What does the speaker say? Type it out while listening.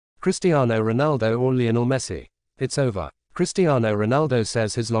Cristiano Ronaldo or Lionel Messi? It's over. Cristiano Ronaldo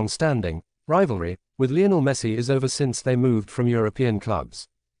says his long-standing rivalry with Lionel Messi is over since they moved from European clubs.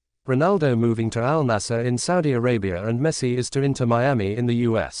 Ronaldo moving to Al-Nassr in Saudi Arabia and Messi is to Inter Miami in the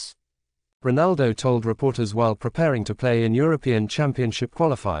US. Ronaldo told reporters while preparing to play in European Championship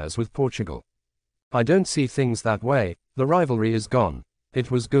qualifiers with Portugal. "I don't see things that way, the rivalry is gone. It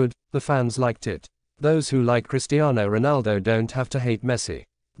was good, the fans liked it. Those who like Cristiano Ronaldo don't have to hate Messi.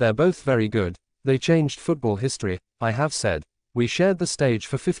 They're both very good, they changed football history, I have said. We shared the stage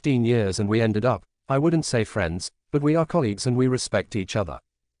for 15 years and we ended up, I wouldn't say friends, but we are colleagues and we respect each other."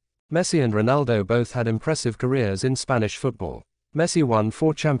 Messi and Ronaldo both had impressive careers in Spanish football. Messi won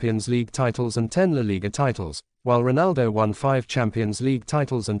 4 Champions League titles and 10 La Liga titles, while Ronaldo won 5 Champions League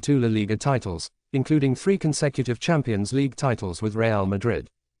titles and 2 La Liga titles, including 3 consecutive Champions League titles with Real Madrid.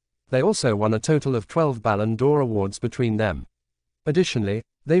 They also won a total of 12 BallondOr awards between them. Additionally,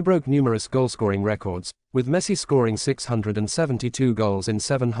 they broke numerous goal-scoring records, with Messi scoring 672 goals in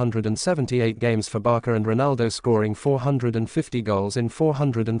 778 games for Barca and Ronaldo scoring 450 goals in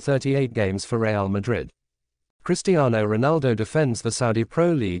 438 games for Real Madrid. Cristiano Ronaldo defends the Saudi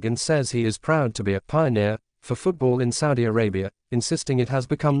Pro League and says he is proud to be a pioneer for football in Saudi Arabia, insisting it has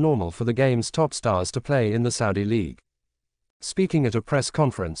become normal for the game's top stars to play in the Saudi League. Speaking at a press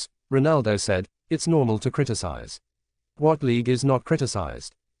conference, Ronaldo said, "It's normal to criticize. What league is not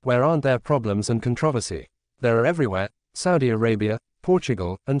criticized? Where aren't there problems and controversy? There are everywhere, Saudi Arabia,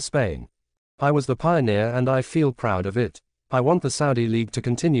 Portugal, and Spain. I was the pioneer and I feel proud of it. I want the Saudi League to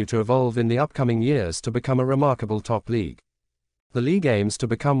continue to evolve in the upcoming years to become a remarkable top league. The league aims to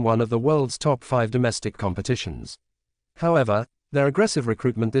become one of the world's top 5 domestic competitions. However, their aggressive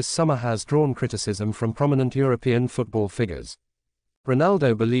recruitment this summer has drawn criticism from prominent European football figures."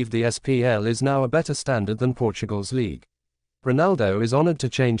 Ronaldo believed the SPL is now a better standard than Portugal's league. Ronaldo is honored to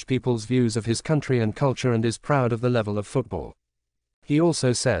change people's views of his country and culture and is proud of the level of football. He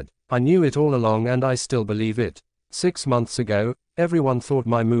also said, "I knew it all along and I still believe it. 6 months ago, everyone thought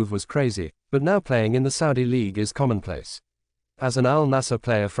my move was crazy, but now playing in the Saudi League is commonplace. As an Al-Nassr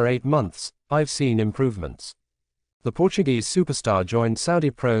player for 8 months, I've seen improvements." The Portuguese superstar joined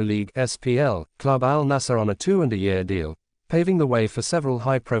Saudi Pro League (SPL) club Al-Nassr on a 2-year deal, paving the way for several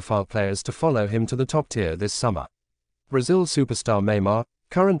high-profile players to follow him to the top tier this summer. Brazil superstar Neymar,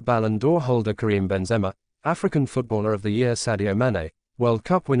 current BallondOr holder Karim Benzema, African Footballer of the Year Sadio Mane, World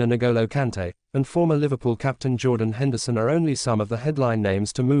Cup winner N'Golo Kante, and former Liverpool captain Jordan Henderson are only some of the headline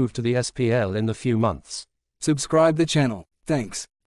names to move to the SPL in the few months. Subscribe the channel. Thanks.